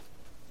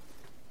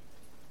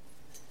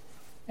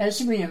as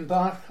we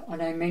embark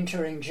on a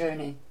mentoring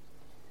journey.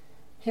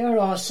 Here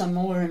are some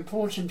more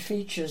important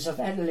features of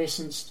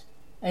adolescence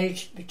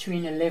aged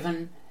between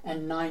 11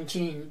 and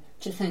 19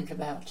 to think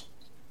about.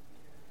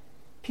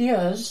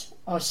 Peers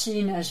are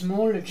seen as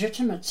more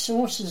legitimate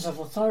sources of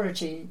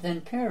authority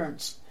than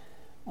parents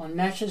on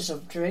matters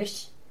of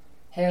dress,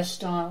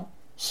 hairstyle,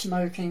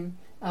 smoking,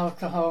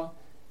 alcohol,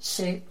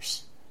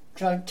 sex,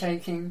 drug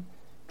taking,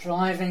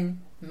 driving,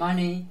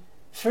 money,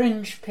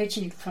 fringe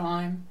petty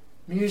crime,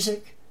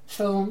 music,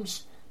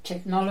 films,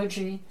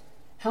 technology,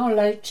 how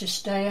late to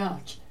stay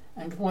out,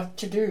 and what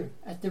to do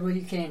at the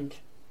weekend.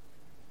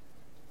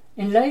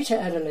 In later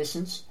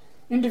adolescence,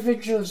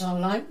 individuals are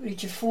likely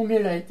to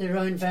formulate their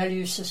own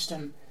value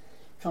system,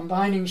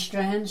 combining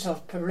strands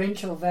of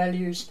parental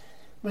values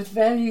with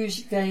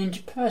values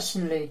gained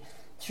personally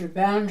through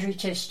boundary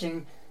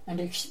testing and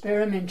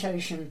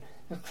experimentation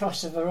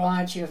across a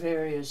variety of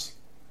areas.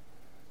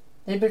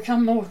 They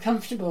become more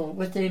comfortable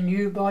with their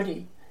new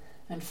body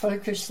and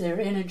focus their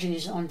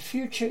energies on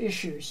future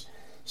issues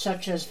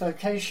such as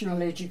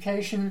vocational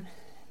education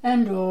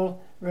and/or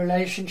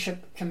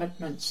relationship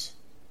commitments.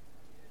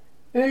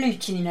 Early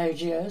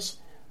teenage years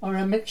are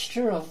a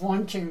mixture of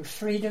wanting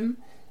freedom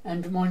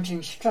and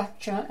wanting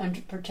structure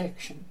and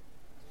protection.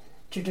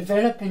 To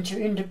develop into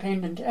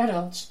independent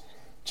adults,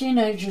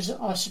 teenagers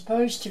are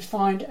supposed to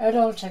find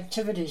adult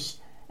activities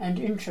and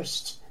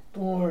interests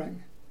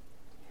boring.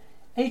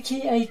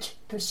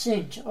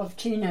 88% of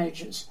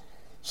teenagers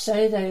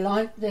say they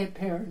like their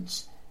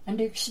parents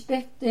and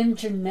expect them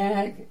to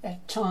nag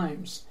at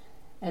times,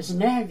 as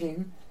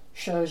nagging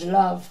shows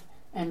love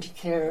and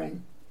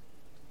caring.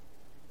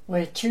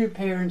 Where two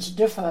parents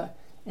differ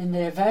in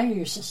their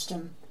value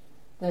system,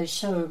 they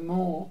sow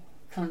more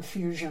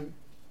confusion.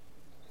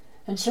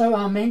 And so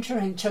our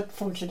mentoring tip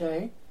for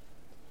today: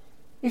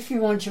 if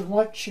you want to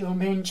watch your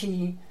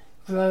mentee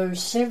grow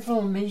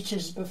several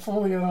meters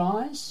before your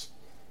eyes,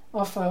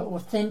 offer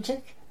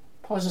authentic,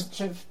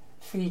 positive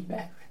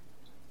feedback.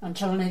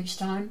 Until next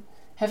time,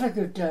 have a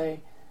good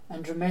day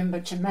and remember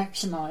to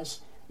maximize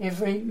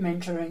every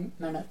mentoring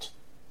minute.